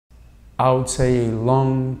I would say, a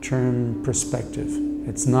long-term perspective.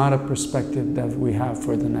 It's not a perspective that we have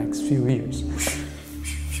for the next few years.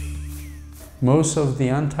 Most of the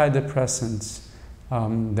antidepressants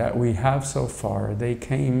that we have so far, they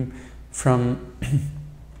came from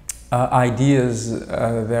ideas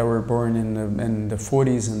that were born in the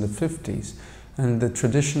 40s and the 50s. And the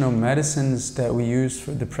traditional medicines that we use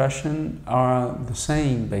for depression are the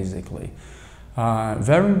same, basically.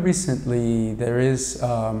 Very recently, there is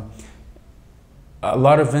a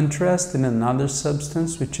lot of interest in another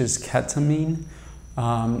substance, which is ketamine.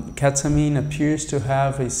 Ketamine appears to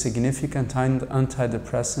have a significant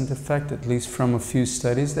antidepressant effect, at least from a few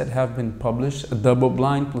studies that have been published,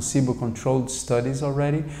 double-blind, placebo-controlled studies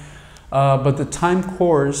already. But the time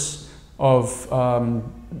course of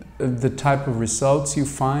the type of results you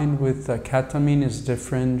find with ketamine is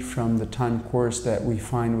different from the time course that we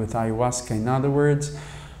find with ayahuasca. In other words,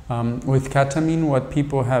 with ketamine, what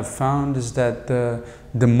people have found is that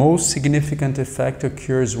the most significant effect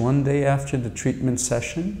occurs one day after the treatment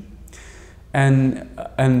session,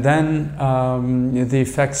 and then the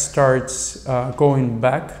effect starts going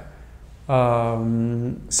back,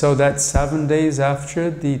 so that 7 days after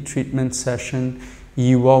the treatment session,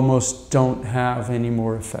 you almost don't have any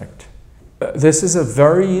more effect. This is a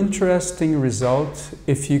very interesting result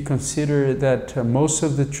if you consider that most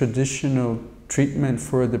of the traditional treatment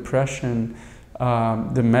for depression,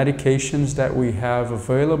 the medications that we have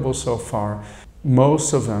available so far,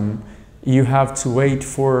 most of them, you have to wait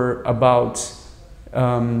for about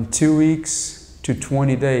 2 weeks to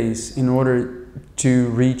 20 days in order to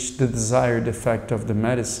reach the desired effect of the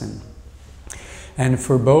medicine. And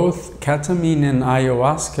for both ketamine and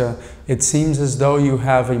ayahuasca, it seems as though you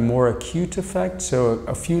have a more acute effect. So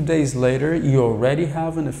a few days later, you already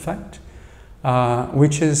have an effect,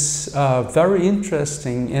 which is very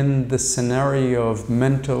interesting in the scenario of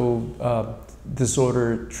mental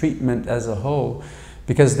disorder treatment as a whole,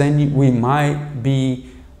 because then we might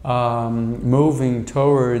be moving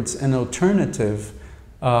towards an alternative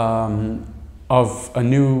of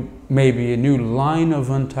maybe a new line of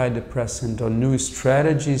antidepressant or new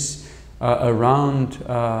strategies around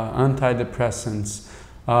antidepressants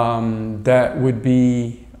that would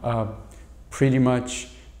be pretty much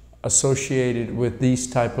associated with these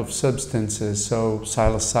type of substances, so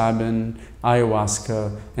psilocybin,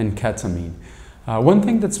 ayahuasca, and ketamine. One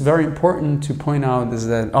thing that's very important to point out is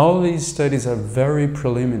that all these studies are very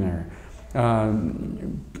preliminary.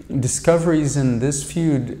 Discoveries in this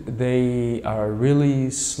field, they are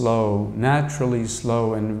really slow, naturally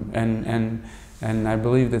slow, and I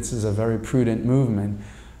believe this is a very prudent movement.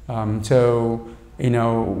 So, you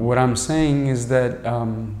know, what I'm saying is that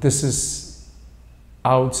this is,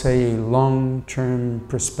 I would say, a long-term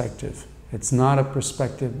perspective. It's not a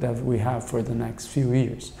perspective that we have for the next few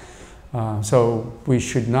years. So we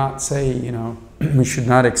should not say, you know, we should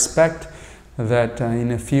not expect that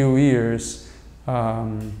in a few years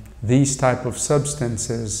these type of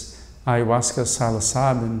substances, ayahuasca,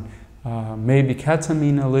 psilocybin, maybe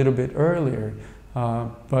ketamine a little bit earlier,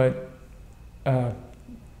 but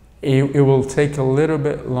it will take a little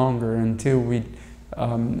bit longer until we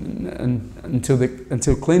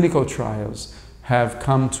until clinical trials have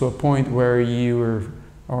come to a point where you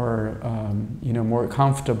are you know, more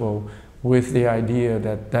comfortable with the idea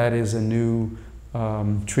that that is a new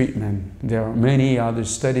treatment. There are many other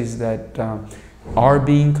studies that are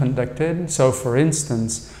being conducted. So for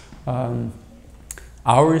instance,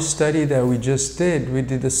 our study that we just did, we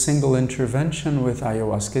did a single intervention with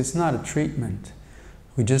ayahuasca. It's not a treatment.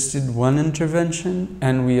 We just did one intervention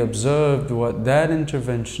and we observed what that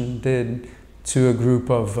intervention did to a group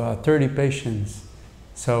of 30 patients.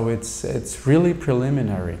 So it's really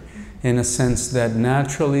preliminary in a sense that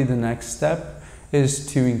naturally the next step is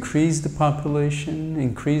to increase the population,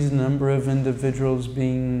 increase the number of individuals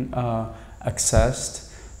being accessed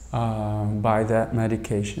by that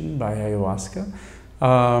medication, by ayahuasca.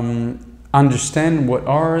 Understand what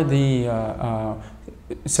are the,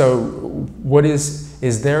 so what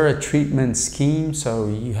is there a treatment scheme? So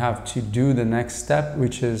you have to do the next step,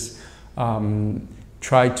 which is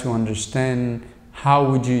try to understand how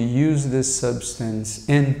would you use this substance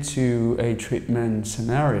into a treatment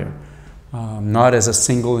scenario. Not as a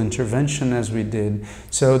single intervention as we did.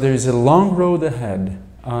 So there's a long road ahead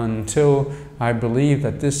until I believe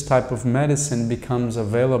that this type of medicine becomes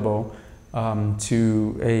available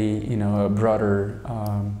to a broader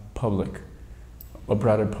public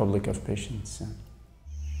of patients. Yeah.